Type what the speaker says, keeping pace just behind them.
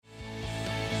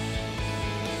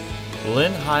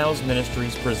Lynn Hiles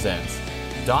Ministries presents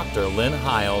Dr. Lynn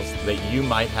Hiles, that you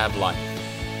might have life.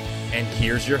 And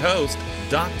here's your host,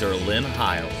 Dr. Lynn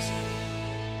Hiles.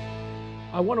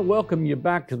 I want to welcome you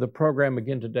back to the program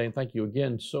again today, and thank you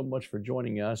again so much for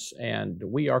joining us. And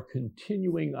we are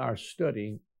continuing our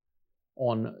study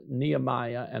on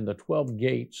Nehemiah and the 12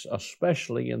 gates,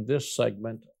 especially in this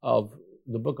segment of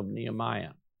the book of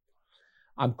Nehemiah.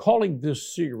 I'm calling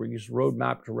this series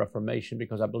Roadmap to Reformation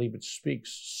because I believe it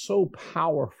speaks so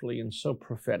powerfully and so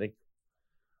prophetic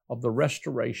of the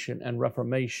restoration and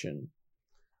reformation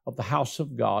of the house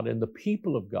of God and the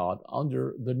people of God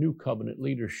under the new covenant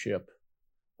leadership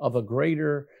of a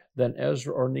greater than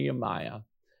Ezra or Nehemiah,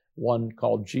 one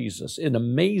called Jesus. It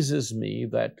amazes me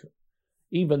that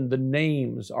even the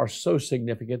names are so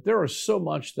significant. There is so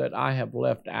much that I have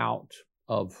left out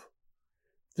of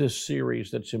this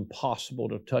series that's impossible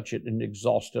to touch it and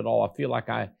exhaust it all. I feel like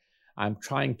I'm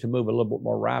trying to move a little bit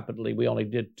more rapidly. We only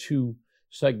did 2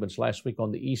 segments last week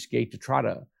on the East Gate to try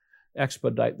to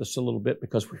expedite this a little bit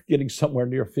because we're getting somewhere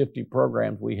near 50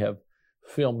 programs we have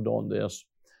filmed on this.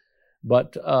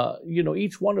 But,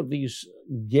 each one of these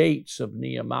gates of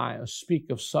Nehemiah speak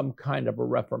of some kind of a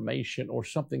reformation or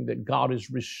something that God is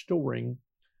restoring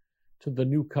to the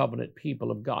new covenant people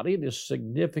of God. It is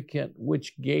significant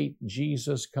which gate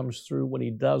Jesus comes through when he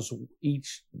does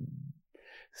each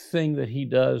thing that he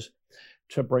does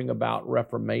to bring about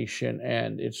reformation.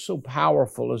 And it's so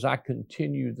powerful as I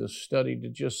continue the study to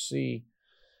just see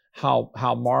how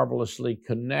marvelously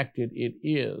connected it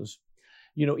is.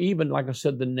 Even like I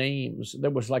said, the names, there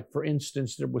was for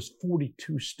instance, there was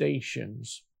 42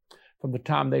 stations from the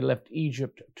time they left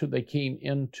Egypt till they came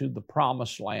into the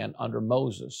promised land under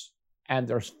Moses. And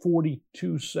there's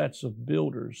 42 sets of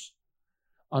builders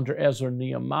under Ezra and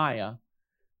Nehemiah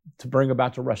to bring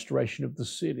about the restoration of the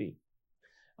city.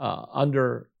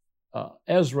 Under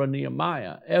Ezra and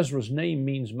Nehemiah, Ezra's name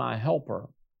means my helper.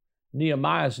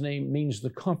 Nehemiah's name means the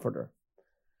comforter.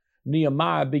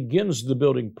 Nehemiah begins the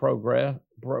building program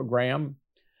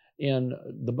in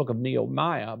the book of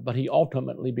Nehemiah, but he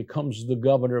ultimately becomes the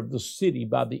governor of the city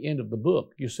by the end of the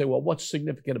book. You say, well, what's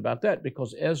significant about that?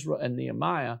 Because Ezra and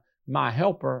Nehemiah, my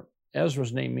helper,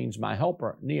 Ezra's name means my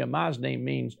helper. Nehemiah's name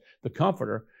means the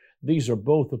comforter. These are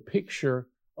both a picture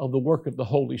of the work of the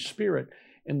Holy Spirit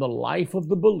in the life of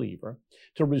the believer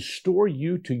to restore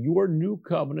you to your new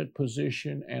covenant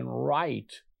position and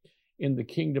right in the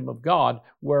kingdom of God,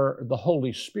 where the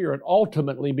Holy Spirit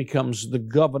ultimately becomes the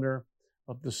governor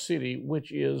of the city,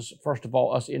 which is, first of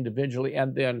all, us individually,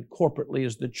 and then corporately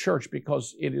as the church,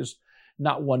 because it is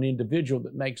not one individual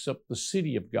that makes up the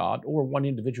city of God or one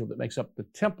individual that makes up the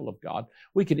temple of God.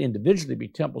 We can individually be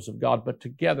temples of God, but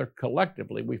together,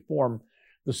 collectively, we form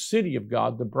the city of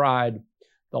God, the bride,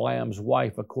 the Lamb's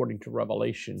wife, according to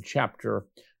Revelation chapter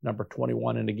number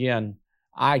 21. And again,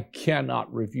 I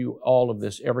cannot review all of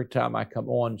this every time I come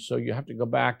on, so you have to go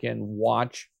back and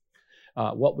watch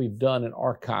what we've done and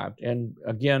archived. And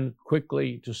again,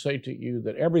 quickly to say to you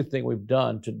that everything we've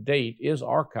done to date is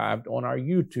archived on our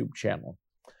YouTube channel,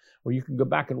 where you can go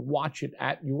back and watch it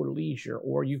at your leisure,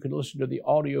 or you can listen to the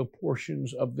audio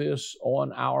portions of this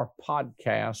on our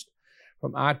podcast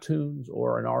from iTunes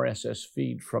or an RSS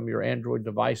feed from your Android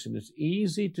device. And it's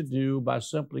easy to do by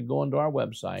simply going to our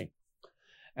website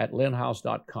at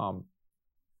lynnhiles.com.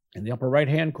 In the upper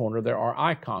right-hand corner, there are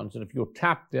icons, and if you'll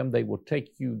tap them, they will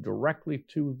take you directly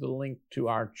to the link to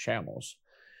our channels.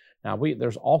 Now,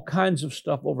 there's all kinds of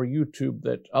stuff over YouTube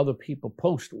that other people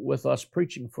post with us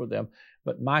preaching for them,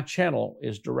 but my channel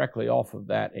is directly off of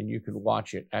that, and you can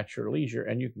watch it at your leisure,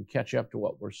 and you can catch up to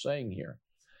what we're saying here.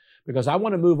 Because I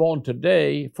want to move on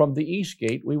today from the East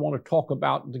Gate. We want to talk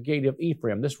about the gate of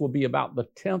Ephraim. This will be about the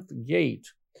 10th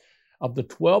gate of the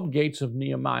 12 gates of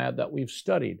Nehemiah that we've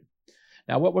studied.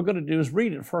 Now, what we're going to do is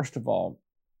read it, first of all.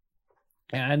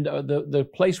 And the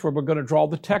place where we're going to draw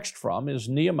the text from is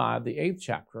Nehemiah, the 8th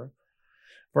chapter,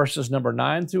 verses number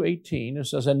 9 through 18. It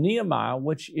says, and Nehemiah,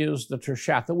 which is the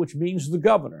Tirshatha, which means the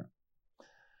governor,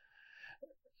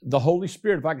 the Holy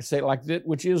Spirit, if I could say it like that,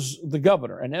 which is the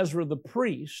governor, and Ezra the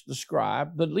priest, the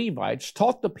scribe, the Levites,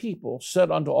 taught the people,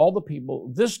 said unto all the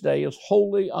people, this day is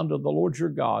holy unto the Lord your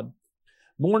God.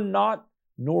 Mourn not,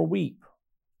 nor weep.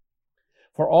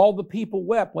 For all the people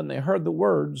wept when they heard the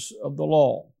words of the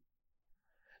law.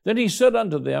 Then he said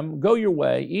unto them, go your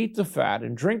way, eat the fat,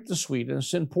 and drink the sweet, and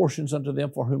send portions unto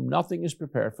them for whom nothing is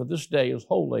prepared, for this day is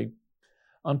holy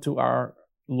unto our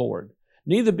Lord.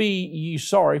 Neither be ye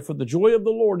sorry, for the joy of the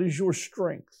Lord is your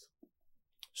strength.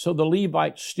 So the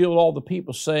Levites stilled all the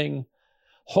people, saying,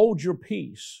 hold your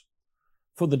peace,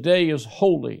 for the day is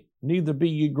holy, neither be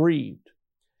ye grieved.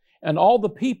 And all the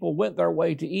people went their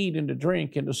way to eat and to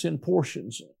drink and to send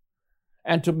portions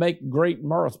and to make great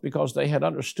mirth, because they had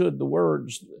understood the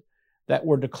words that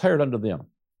were declared unto them.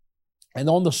 And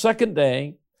on the second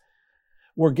day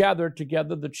were gathered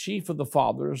together the chief of the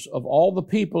fathers of all the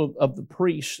people of the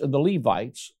priests and the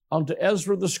Levites unto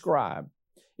Ezra the scribe,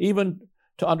 even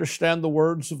to understand the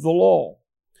words of the law.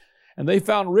 And they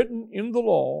found written in the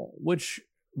law, which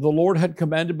the Lord had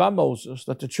commanded by Moses,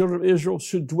 that the children of Israel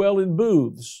should dwell in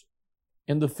booths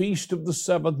in the feast of the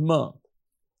 7th month,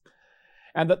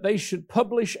 and that they should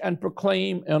publish and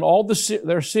proclaim in all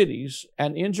their cities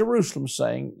and in Jerusalem,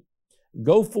 saying,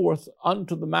 Go forth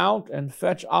unto the mount and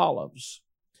fetch olives,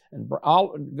 and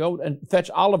go and fetch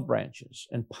olive branches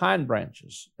and pine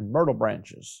branches and myrtle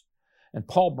branches and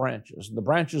palm branches, and the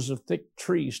branches of thick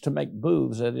trees to make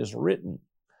booths, as is written.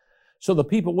 So the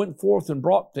people went forth and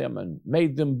brought them and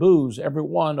made them booths, every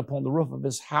one upon the roof of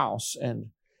his house, and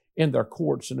in their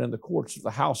courts, and in the courts of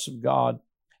the house of God,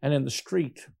 and in the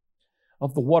street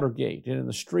of the water gate, and in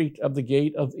the street of the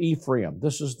gate of Ephraim.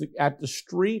 This is at the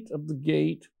street of the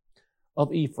gate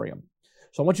of Ephraim.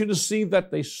 So I want you to see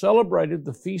that they celebrated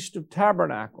the Feast of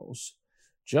Tabernacles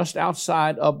just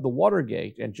outside of the water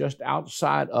gate and just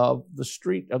outside of the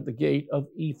street of the gate of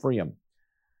Ephraim.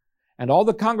 And all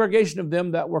the congregation of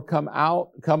them that were come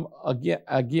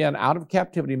again out of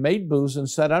captivity made booths and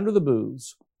sat under the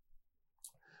booths.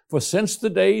 For since the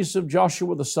days of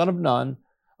Joshua the son of Nun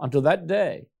unto that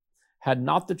day had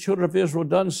not the children of Israel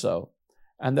done so,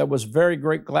 and there was very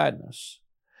great gladness.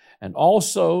 And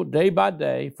also day by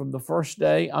day, from the first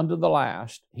day unto the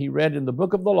last, he read in the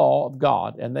book of the law of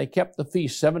God, and they kept the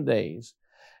feast 7 days.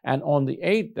 And on the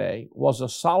 8th day was a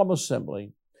solemn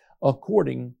assembly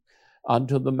according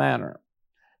unto the manner.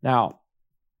 Now,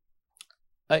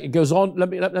 it goes on. Let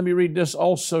me read this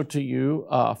also to you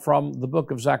from the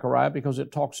book of Zechariah, because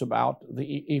it talks about the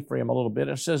Ephraim a little bit.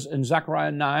 It says in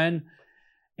Zechariah 9,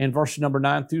 in verse number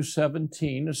 9 through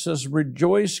 17, it says,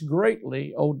 Rejoice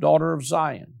greatly, O daughter of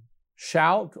Zion.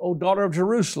 Shout, O daughter of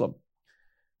Jerusalem.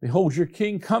 Behold, your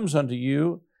king comes unto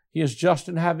you. He is just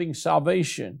and having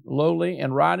salvation, lowly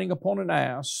and riding upon an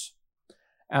ass,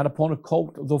 and upon a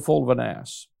colt the foal of an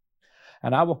ass.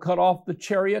 And I will cut off the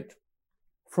chariot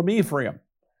from Ephraim,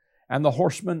 and the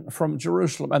horsemen from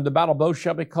Jerusalem, and the battle bow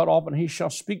shall be cut off, and he shall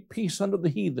speak peace unto the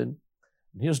heathen.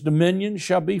 And his dominion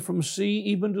shall be from sea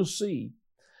even to sea,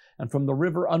 and from the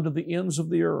river unto the ends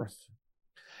of the earth.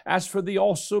 As for thee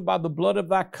also, by the blood of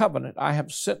thy covenant, I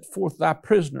have sent forth thy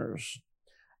prisoners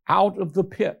out of the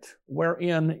pit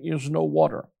wherein is no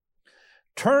water.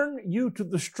 Turn you to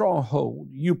the stronghold,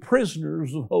 you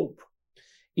prisoners of hope.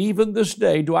 Even this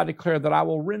day do I declare that I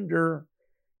will render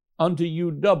unto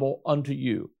you double unto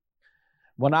you.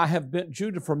 When I have bent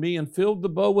Judah for me and filled the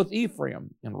bow with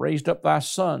Ephraim, and raised up thy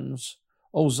sons,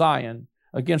 O Zion,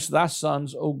 against thy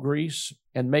sons, O Greece,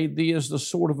 and made thee as the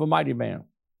sword of a mighty man.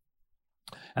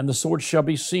 And the sword shall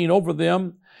be seen over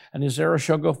them, and his arrow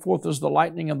shall go forth as the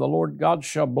lightning, and the Lord God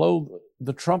shall blow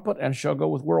the trumpet, and shall go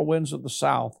with whirlwinds of the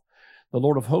south. The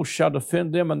Lord of hosts shall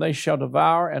defend them, and they shall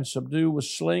devour and subdue with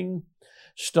sling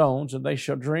stones, and they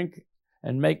shall drink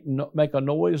and make a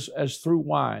noise as through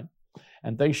wine.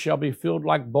 And they shall be filled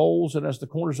like bowls and as the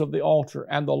corners of the altar.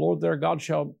 And the Lord their God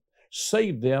shall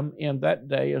save them in that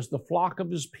day as the flock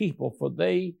of his people, for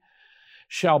they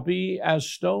shall be as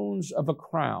stones of a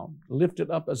crown, lifted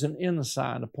up as an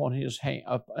ensign upon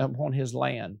his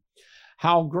land.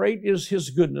 How great is his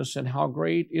goodness, and how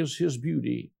great is his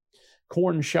beauty!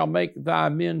 Corn shall make thy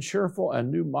men cheerful, and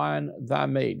new wine thy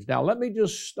maids. Now, let me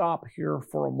just stop here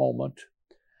for a moment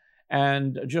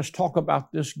and just talk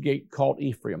about this gate called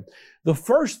Ephraim. The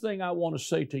first thing I want to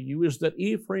say to you is that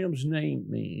Ephraim's name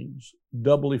means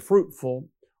doubly fruitful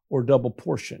or double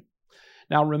portion.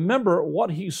 Now, remember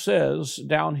what he says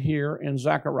down here in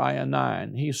Zechariah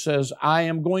 9. He says, I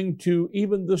am going to,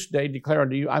 even this day, declare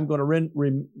unto you, I'm going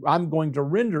to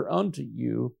render unto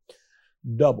you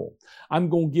double. I'm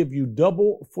going to give you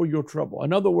double for your trouble.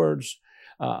 In other words,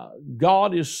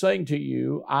 God is saying to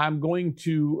you, I'm going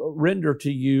to render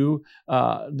to you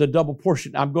the double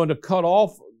portion. I'm going to cut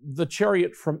off the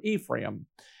chariot from Ephraim,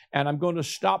 and I'm going to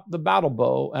stop the battle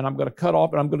bow, and I'm going to cut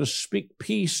off, and I'm going to speak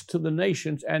peace to the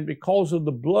nations. And because of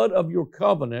the blood of your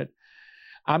covenant,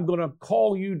 I'm going to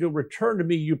call you to return to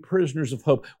me, you prisoners of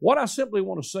hope. What I simply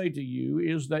want to say to you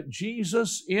is that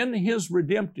Jesus, in his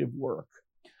redemptive work,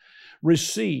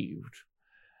 received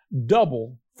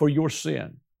double for your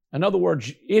sin. In other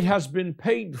words, it has been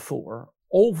paid for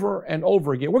over and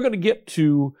over again. We're going to get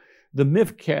to the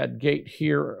Mifkad gate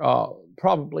here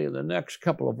probably in the next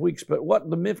couple of weeks, but what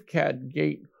the Mifkad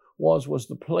gate was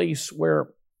the place where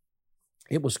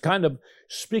it was kind of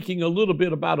speaking a little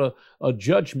bit about a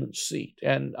judgment seat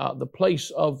and the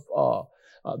place of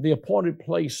the appointed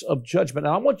place of judgment.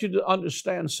 And I want you to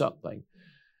understand something.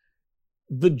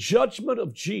 The judgment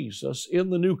of Jesus in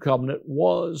the new covenant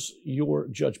was your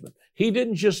judgment. He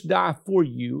didn't just die for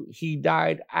you, he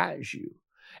died as you.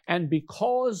 And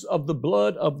because of the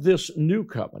blood of this new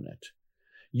covenant,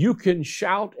 you can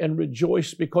shout and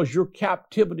rejoice because your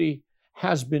captivity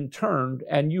has been turned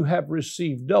and you have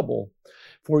received double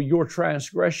for your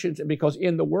transgressions. And because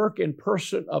in the work and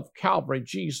person of Calvary,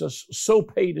 Jesus so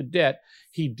paid a debt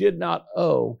he did not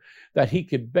owe that he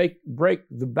could break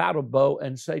the battle bow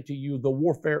and say to you, the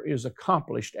warfare is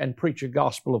accomplished, and preach a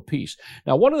gospel of peace.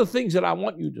 Now, one of the things that I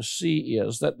want you to see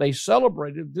is that they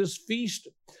celebrated this Feast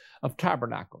of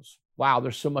Tabernacles. Wow,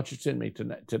 there's so much that's in me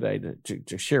today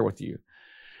to share with you.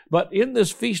 But in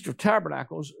this Feast of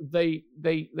Tabernacles, they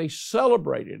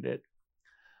celebrated it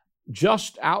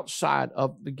just outside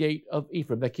of the gate of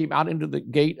Ephraim. They came out into the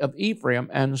gate of Ephraim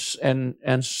and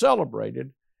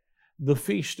celebrated the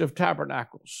Feast of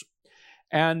Tabernacles.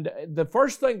 And the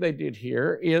first thing they did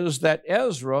here is that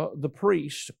Ezra, the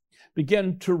priest,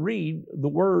 began to read the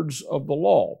words of the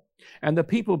law. And the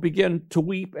people began to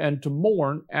weep and to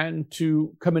mourn and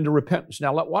to come into repentance.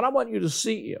 Now, what I want you to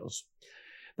see is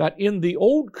that in the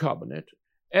Old Covenant,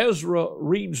 Ezra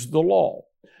reads the law.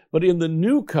 But in the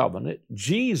New Covenant,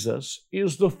 Jesus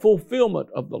is the fulfillment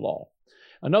of the law.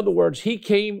 In other words, he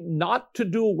came not to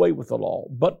do away with the law,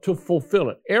 but to fulfill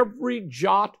it. Every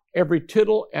jot, every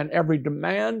tittle, and every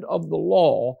demand of the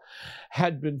law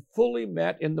had been fully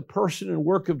met in the person and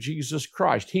work of Jesus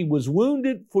Christ. He was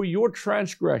wounded for your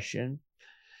transgression.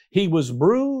 He was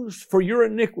bruised for your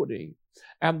iniquity.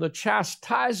 And the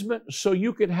chastisement so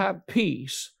you could have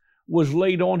peace was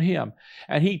laid on him.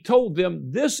 And he told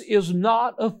them, this is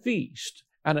not a feast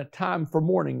and a time for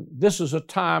mourning. This is a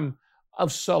time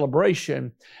of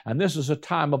celebration, and this is a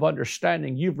time of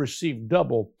understanding you've received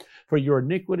double for your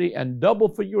iniquity and double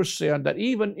for your sin, that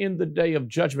even in the day of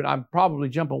judgment, I'm probably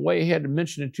jumping way ahead and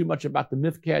mentioning too much about the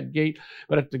Mifkad gate,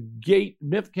 but at the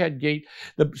Mifkad gate,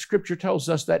 the scripture tells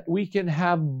us that we can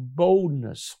have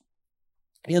boldness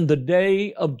in the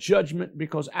day of judgment,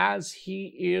 because as he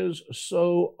is,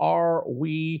 so are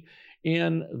we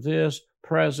in this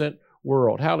present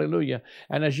world. Hallelujah.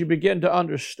 And as you begin to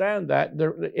understand that,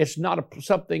 it's not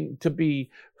something to be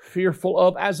fearful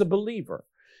of as a believer.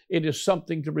 It is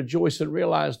something to rejoice and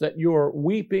realize that your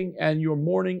weeping and your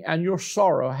mourning and your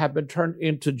sorrow have been turned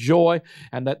into joy,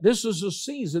 and that this is a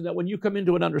season that when you come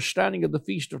into an understanding of the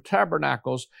Feast of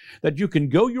Tabernacles, that you can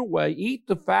go your way, eat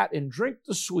the fat and drink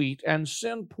the sweet, and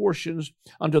send portions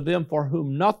unto them for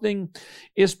whom nothing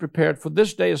is prepared. For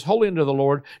this day is holy unto the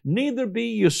Lord, neither be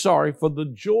ye sorry, for the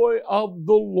joy of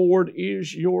the Lord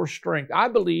is your strength. I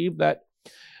believe that,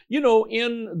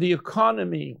 in the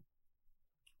economy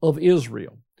of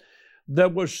Israel, there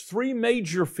was three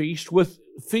major feasts, with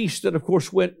feasts that, of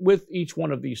course, went with each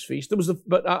one of these feasts.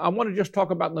 But I want to just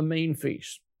talk about the main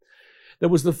feast. There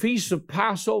was the Feast of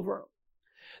Passover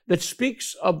that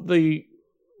speaks of the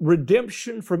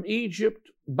redemption from Egypt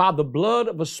by the blood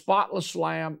of a spotless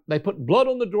lamb. They put blood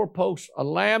on the doorpost, a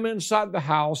lamb inside the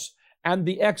house, and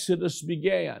the Exodus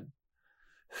began.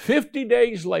 50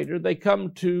 days later, they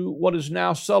come to what is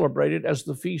now celebrated as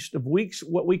the Feast of Weeks,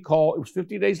 what we call, it was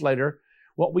 50 days later,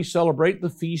 what we celebrate the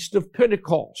Feast of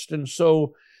Pentecost. And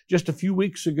so just a few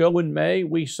weeks ago in May,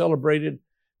 we celebrated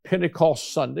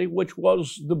Pentecost Sunday, which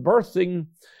was the birthing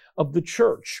of the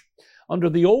church. Under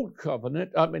the Old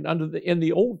Covenant, in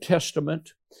the Old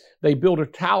Testament, they built a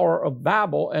Tower of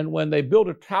Babel, and when they built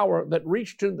a tower that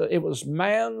reached into, it was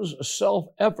man's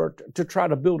self-effort to try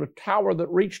to build a tower that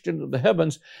reached into the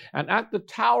heavens. And at the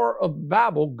Tower of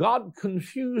Babel, God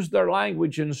confused their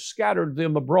language and scattered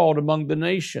them abroad among the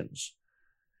nations.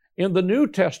 In the New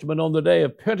Testament, on the day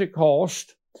of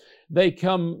Pentecost, they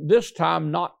come this time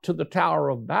not to the Tower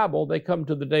of Babel, they come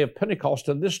to the day of Pentecost,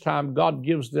 and this time God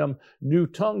gives them new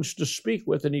tongues to speak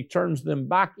with, and he turns them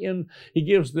back in, he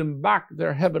gives them back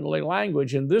their heavenly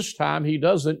language, and this time he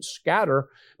doesn't scatter,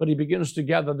 but he begins to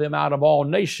gather them out of all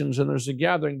nations, and there's a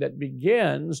gathering that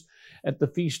begins at the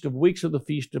Feast of Weeks, or the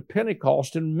Feast of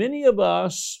Pentecost, and many of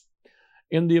us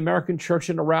in the American church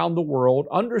and around the world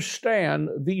understand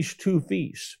these two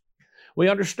feasts. We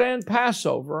understand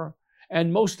Passover,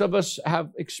 and most of us have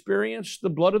experienced the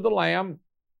blood of the Lamb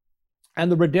and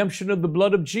the redemption of the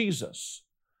blood of Jesus.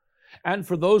 And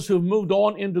for those who have moved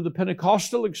on into the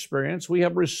Pentecostal experience, we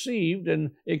have received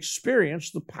and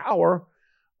experienced the power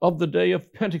of the day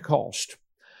of Pentecost.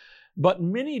 But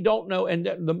many don't know, and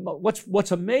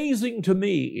what's amazing to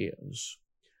me is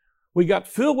we got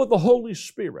filled with the Holy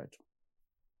Spirit,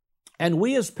 And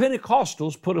we as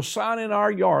Pentecostals put a sign in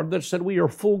our yard that said we are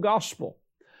full gospel,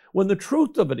 when the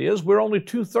truth of it is we're only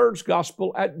 2/3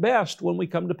 gospel at best when we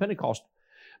come to Pentecost,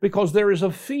 because there is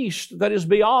a feast that is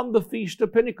beyond the Feast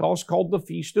of Pentecost called the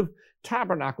Feast of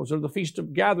Tabernacles, or the Feast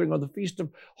of Gathering, or the Feast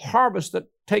of Harvest, that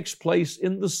takes place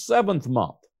in the 7th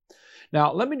month.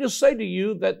 Now, let me just say to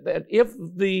you that if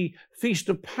the Feast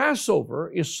of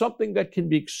Passover is something that can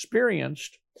be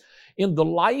experienced in the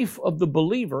life of the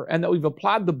believer, and that we've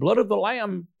applied the blood of the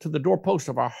Lamb to the doorpost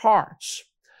of our hearts,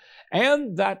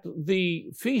 and that the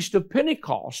Feast of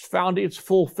Pentecost found its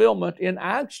fulfillment in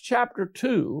Acts chapter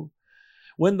 2,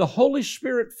 when the Holy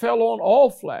Spirit fell on all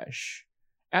flesh,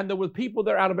 and there were people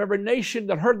there out of every nation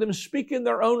that heard them speak in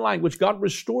their own language. God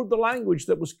restored the language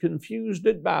that was confused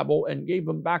at Babel and gave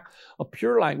them back a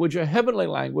pure language, a heavenly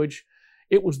language.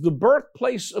 It was the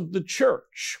birthplace of the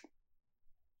church.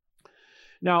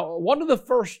 Now, one of the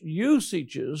first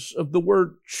usages of the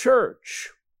word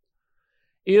church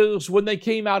is when they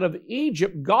came out of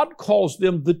Egypt. God calls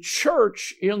them the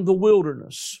church in the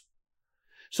wilderness.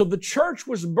 So the church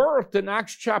was birthed in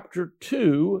Acts chapter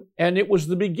 2, and it was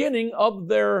the beginning of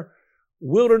their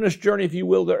wilderness journey, if you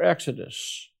will, their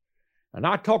exodus. And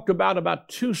I talked about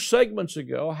 2 segments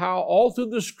ago how all through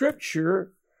the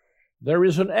Scripture there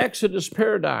is an exodus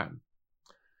paradigm.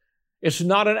 It's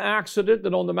not an accident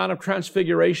that on the Mount of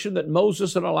Transfiguration that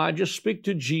Moses and Elijah speak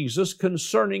to Jesus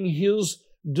concerning his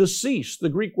decease. The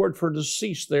Greek word for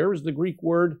decease there is the Greek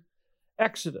word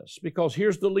Exodus, because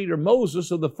here's the leader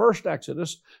Moses of the first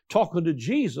Exodus talking to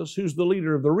Jesus, who's the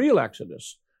leader of the real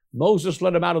Exodus. Moses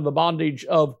led them out of the bondage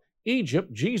of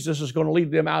Egypt. Jesus is going to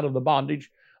lead them out of the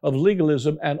bondage of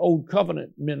legalism and old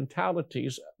covenant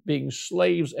mentalities, being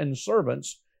slaves and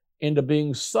servants, into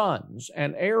being sons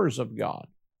and heirs of God.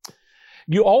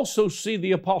 You also see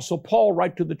the Apostle Paul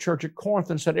write to the church at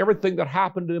Corinth and said everything that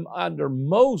happened to them under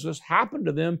Moses happened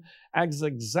to them as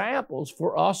examples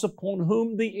for us, upon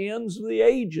whom the ends of the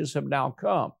ages have now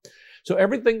come. So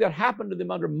everything that happened to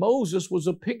them under Moses was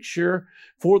a picture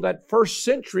for that first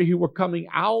century who were coming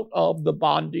out of the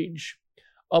bondage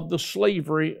of the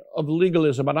slavery of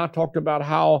legalism. And I talked about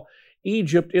how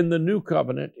Egypt in the New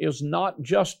Covenant is not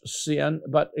just sin,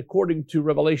 but according to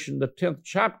Revelation, the 10th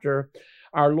chapter,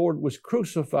 our Lord was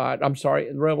crucified.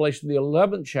 In Revelation, the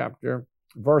 11th chapter,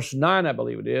 verse 9, I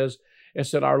believe it is, it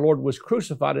said our Lord was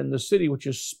crucified in the city which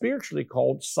is spiritually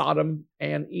called Sodom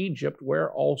and Egypt, where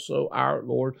also our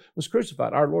Lord was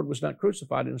crucified. Our Lord was not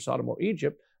crucified in Sodom or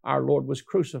Egypt. Our Lord was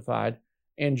crucified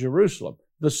in Jerusalem,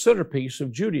 the centerpiece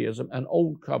of Judaism and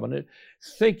Old Covenant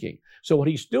thinking. So what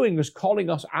he's doing is calling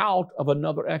us out of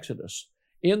another Exodus.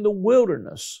 In the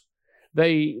wilderness,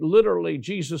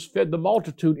 Jesus fed the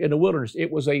multitude in the wilderness.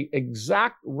 It was an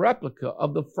exact replica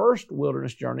of the first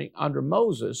wilderness journey under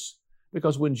Moses,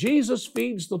 because when Jesus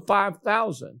feeds the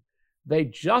 5,000, they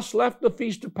just left the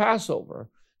Feast of Passover,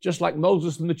 just like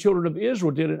Moses and the children of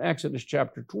Israel did in Exodus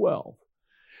chapter 12.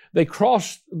 They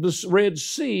crossed the Red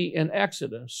Sea in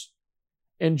Exodus.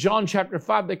 In John chapter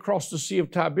 5, they crossed the Sea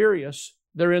of Tiberias.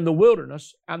 They're in the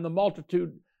wilderness, and the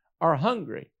multitude are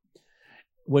hungry.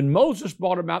 When Moses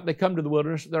brought them out, they come to the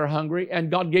wilderness, they're hungry,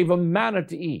 and God gave them manna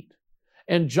to eat.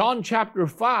 In John chapter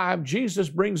 5, Jesus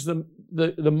brings the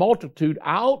multitude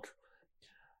out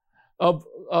of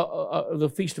the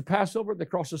Feast of Passover. They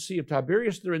cross the Sea of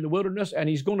Tiberias, they're in the wilderness, and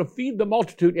he's going to feed the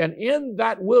multitude. And in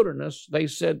that wilderness, they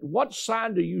said, "What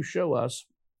sign do you show us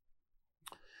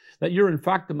that you're in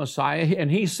fact the Messiah?"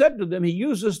 And he said to them, he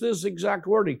uses this exact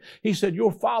wording. He said,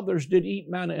 "Your fathers did eat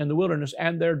manna in the wilderness,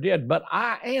 and they're dead. But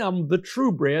I am the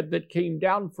true bread that came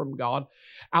down from God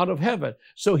out of heaven."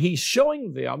 So he's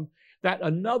showing them that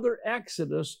another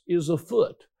Exodus is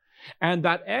afoot. And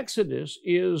that Exodus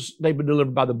is, they've been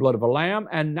delivered by the blood of a lamb.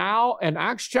 And now in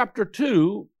Acts chapter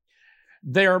 2,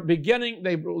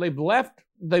 they've left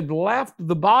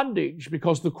the bondage,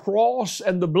 because the cross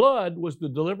and the blood was the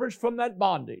deliverance from that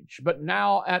bondage. But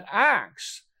now at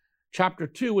Acts chapter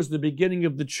 2 was the beginning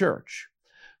of the church.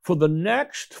 For the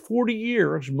next 40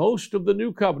 years, most of the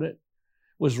New Covenant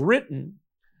was written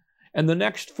in the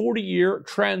next 40-year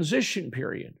transition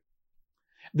period.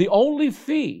 The only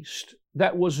feast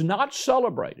that was not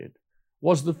celebrated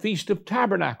was the Feast of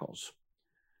Tabernacles.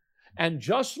 And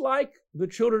just like the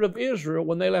children of Israel,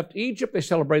 when they left Egypt, they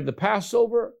celebrated the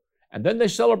Passover, and then they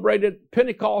celebrated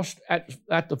Pentecost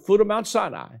at the foot of Mount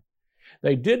Sinai.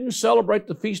 They didn't celebrate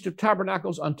the Feast of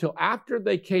Tabernacles until after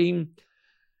they came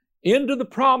into the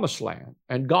Promised Land,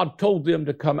 and God told them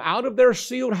to come out of their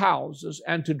sealed houses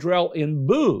and to dwell in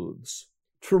booths,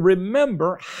 to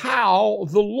remember how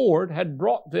the Lord had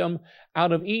brought them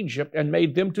out of Egypt and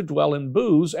made them to dwell in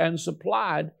booths and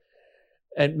supplied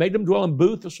and made them dwell in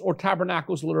booths or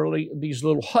tabernacles, literally these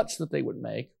little huts that they would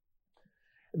make,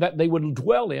 that they would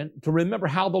dwell in to remember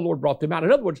how the Lord brought them out.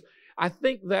 In other words, I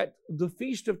think that the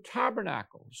Feast of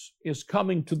Tabernacles is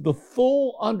coming to the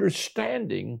full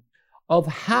understanding of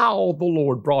how the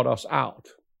Lord brought us out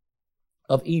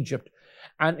of Egypt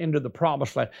and into the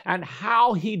Promised Land, and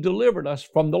how He delivered us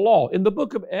from the law. In the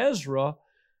book of Ezra,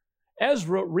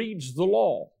 Ezra reads the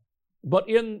law. But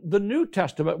in the New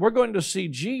Testament, we're going to see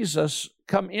Jesus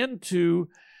come into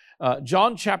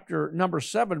John chapter number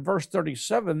 7, verse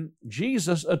 37.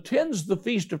 Jesus attends the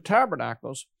Feast of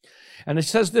Tabernacles. And it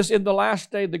says this, in the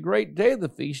last day, the great day of the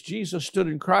feast, Jesus stood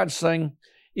and cried, saying,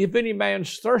 if any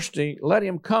man's thirsty, let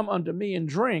him come unto me and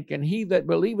drink. And he that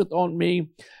believeth on me,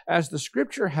 as the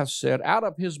Scripture hath said, out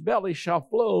of his belly shall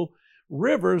flow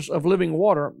rivers of living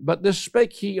water. But this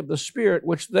spake he of the Spirit,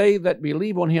 which they that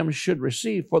believe on him should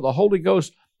receive. For the Holy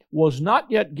Ghost was not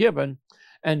yet given,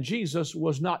 and Jesus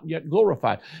was not yet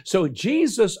glorified. So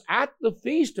Jesus at the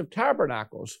Feast of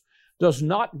Tabernacles does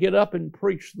not get up and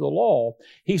preach the law.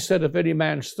 He said, if any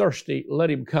man's thirsty,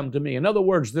 let him come to me. In other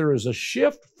words, there is a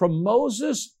shift from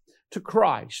Moses to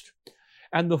Christ.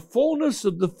 And the fullness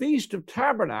of the Feast of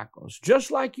Tabernacles,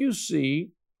 just like you see,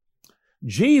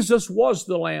 Jesus was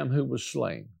the Lamb who was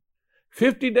slain.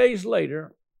 50 days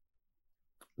later,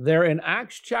 they're in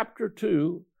Acts chapter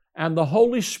 2, and the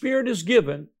Holy Spirit is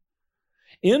given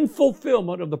in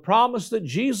fulfillment of the promise that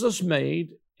Jesus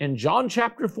made in John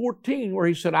chapter 14, where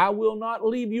He said, I will not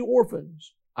leave you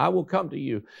orphans. I will come to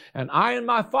you. And I and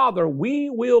my Father,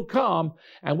 we will come,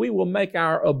 and we will make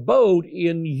our abode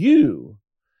in you.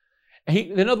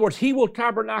 In other words, He will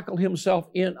tabernacle Himself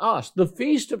in us. The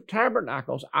Feast of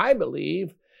Tabernacles, I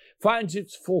believe, finds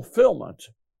its fulfillment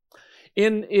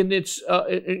in its,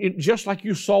 just like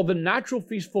you saw the natural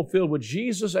feast fulfilled with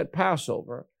Jesus at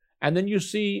Passover, and then you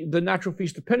see the natural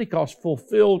feast of Pentecost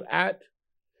fulfilled at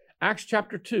Acts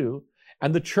chapter 2,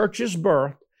 and the church is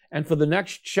birthed, and for the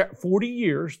next 40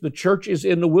 years, the church is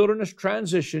in the wilderness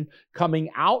transition, coming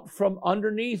out from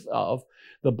underneath of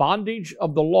the bondage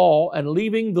of the law and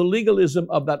leaving the legalism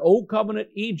of that old covenant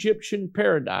Egyptian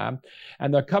paradigm,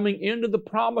 and they're coming into the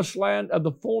promised land of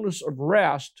the fullness of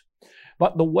rest.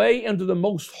 But the way into the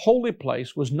most holy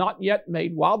place was not yet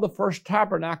made while the first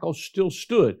tabernacle still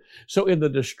stood. So in the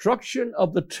destruction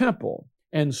of the temple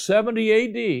in 70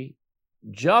 AD,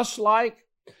 just like,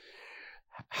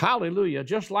 hallelujah,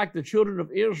 just like the children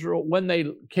of Israel when they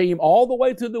came all the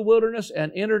way through the wilderness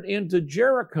and entered into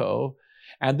Jericho,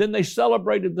 and then they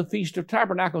celebrated the Feast of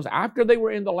Tabernacles after they were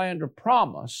in the land of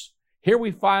promise. Here we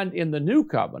find in the New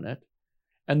Covenant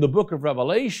and the book of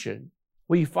Revelation,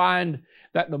 we find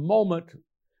that the moment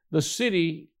the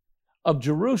city of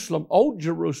Jerusalem, Old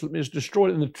Jerusalem, is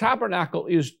destroyed and the tabernacle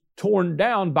is torn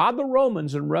down by the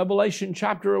Romans in Revelation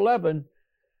chapter 11,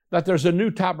 that there's a new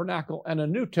tabernacle and a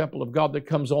new temple of God that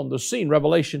comes on the scene.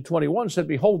 Revelation 21 said,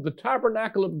 behold, the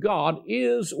tabernacle of God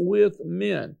is with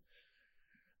men.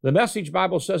 The Message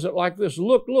Bible says it like this,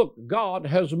 look, God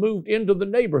has moved into the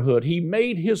neighborhood. He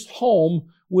made His home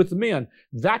with men.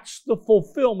 That's the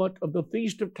fulfillment of the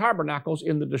Feast of Tabernacles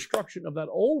in the destruction of that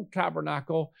old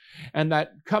tabernacle, and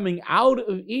that coming out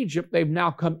of Egypt, they've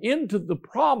now come into the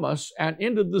promise and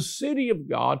into the city of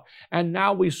God, and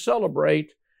now we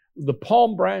celebrate the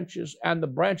palm branches and the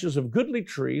branches of goodly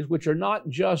trees, which are not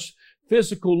just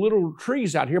physical little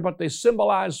trees out here, but they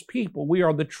symbolize people. We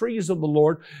are the trees of the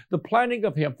Lord, the planting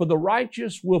of Him. For the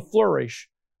righteous will flourish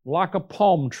like a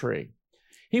palm tree.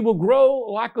 He will grow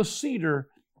like a cedar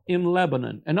in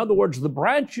Lebanon. In other words, the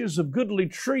branches of goodly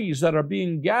trees that are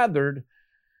being gathered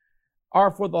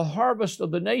are for the harvest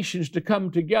of the nations to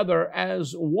come together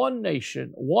as one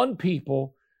nation, one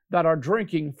people that are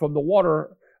drinking from the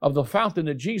water of the fountain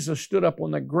that Jesus stood up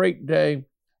on that great day,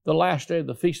 the last day of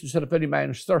the feast, and said, if any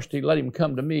man is thirsty, let him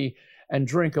come to me and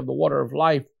drink of the water of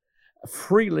life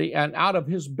freely, and out of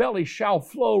his belly shall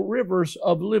flow rivers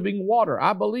of living water.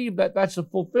 I believe that that's a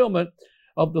fulfillment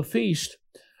of the Feast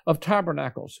of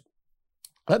Tabernacles.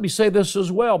 Let me say this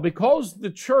as well. Because the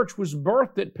church was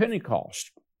birthed at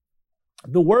Pentecost,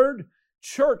 the word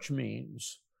church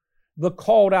means the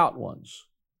called out ones.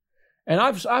 And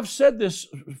I've said this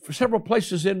for several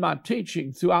places in my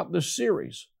teaching throughout this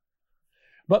series.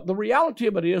 But the reality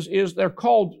of it is they're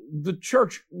called the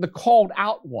church, the called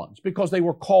out ones, because they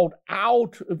were called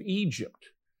out of Egypt.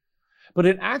 But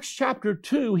in Acts chapter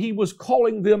 2, He was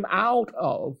calling them out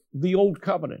of the old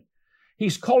covenant.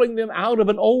 He's calling them out of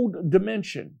an old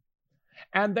dimension.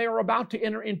 And they are about to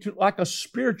enter into like a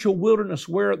spiritual wilderness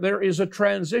where there is a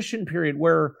transition period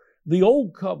where the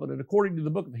old covenant, according to the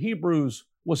book of Hebrews,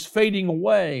 was fading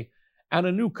away, and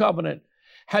a new covenant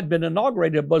had been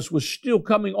inaugurated, but was still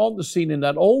coming on the scene, and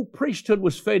that old priesthood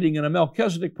was fading, and a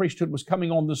Melchizedek priesthood was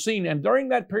coming on the scene. And during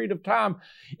that period of time,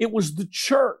 it was the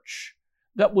church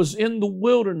that was in the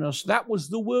wilderness. That was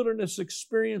the wilderness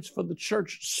experience for the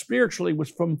church spiritually, was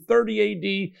from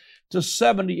 30 AD to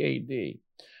 70 AD.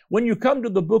 When you come to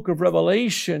the book of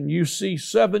Revelation, you see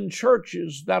 7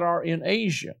 churches that are in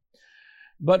Asia.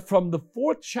 But from the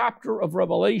 4th chapter of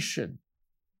Revelation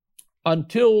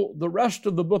until the rest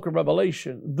of the book of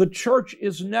Revelation, the church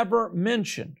is never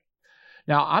mentioned.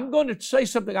 Now, I'm going to say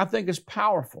something I think is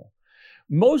powerful.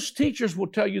 Most teachers will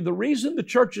tell you the reason the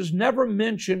church is never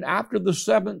mentioned after the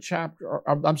 7th chapter,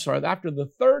 after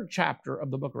the 3rd chapter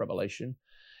of the book of Revelation,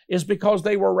 is because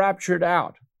they were raptured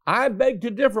out. I beg to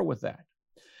differ with that.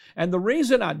 And the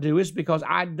reason I do is because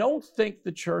I don't think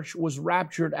the church was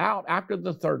raptured out after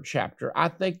the 3rd chapter. I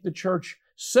think the church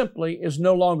simply is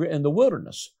no longer in the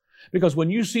wilderness. Because when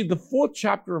you see the 4th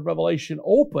chapter of Revelation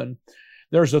open,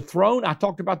 there's a throne. I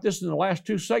talked about this in the last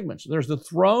 2 segments. There's the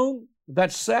throne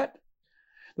that's set.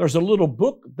 There's a little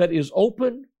book that is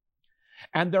open.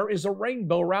 And there is a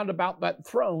rainbow round about that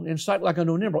throne inside like a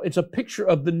new emerald. It's a picture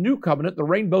of the new covenant. The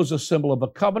rainbow is a symbol of a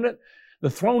covenant. The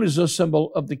throne is a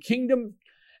symbol of the kingdom.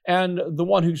 And the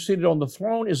one who's seated on the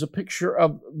throne is a picture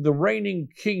of the reigning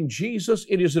King Jesus.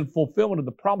 It is in fulfillment of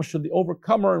the promise to the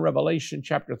overcomer in Revelation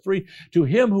chapter 3. To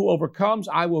him who overcomes,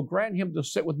 I will grant him to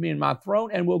sit with me in my throne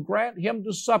and will grant him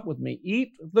to sup with me.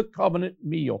 Eat the covenant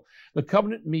meal. The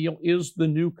covenant meal is the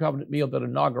new covenant meal that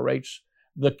inaugurates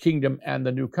the kingdom and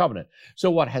the new covenant.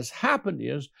 So what has happened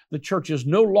is the church is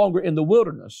no longer in the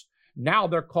wilderness. Now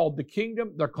they're called the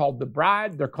kingdom, they're called the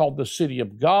bride, they're called the city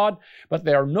of God, but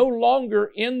they are no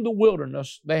longer in the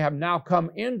wilderness. They have now come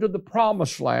into the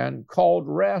promised land called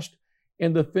rest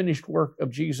in the finished work of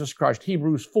Jesus Christ.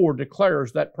 Hebrews 4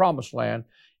 declares that promised land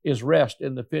is rest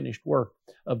in the finished work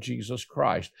of Jesus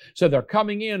Christ. So they're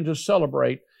coming in to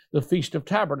celebrate the Feast of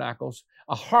Tabernacles.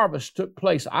 A harvest took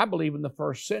place, I believe, in the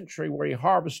 1st century where he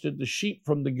harvested the sheep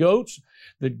from the goats,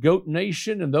 the goat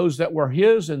nation, and those that were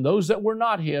his and those that were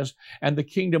not his. And the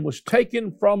kingdom was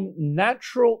taken from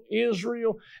natural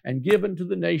Israel and given to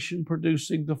the nation,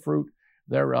 producing the fruit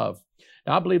thereof.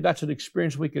 Now, I believe that's an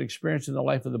experience we can experience in the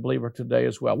life of the believer today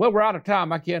as well. Well, we're out of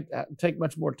time. I can't take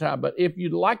much more time. But if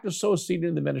you'd like to sow a seed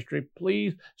in the ministry,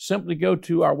 please simply go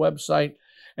to our website.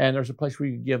 And there's a place where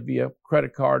you can give via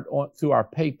credit card through our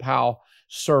PayPal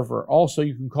server. Also,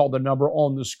 you can call the number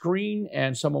on the screen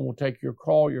and someone will take your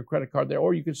call, your credit card there,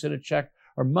 or you can send a check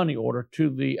or money order to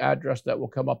the address that will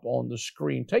come up on the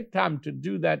screen. Take time to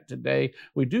do that today.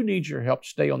 We do need your help to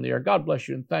stay on the air. God bless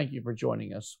you and thank you for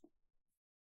joining us.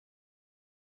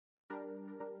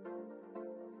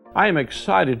 I am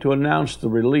excited to announce the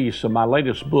release of my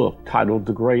latest book titled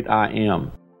The Great I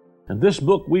Am. In this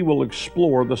book, we will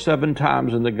explore the 7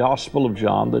 times in the Gospel of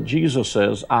John that Jesus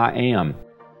says, I am.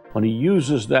 When he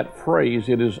uses that phrase,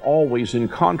 it is always in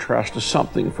contrast to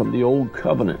something from the Old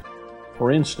Covenant.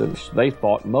 For instance, they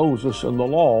thought Moses and the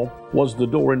law was the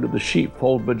door into the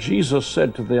sheepfold, but Jesus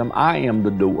said to them, I am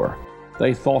the door.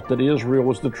 They thought that Israel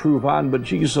was the true vine, but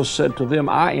Jesus said to them,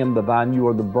 I am the vine, you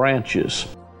are the branches.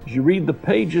 As you read the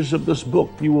pages of this book,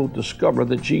 you will discover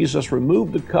that Jesus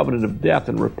removed the covenant of death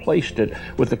and replaced it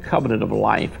with the covenant of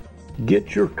life.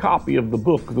 Get your copy of the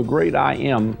book, The Great I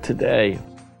Am, today.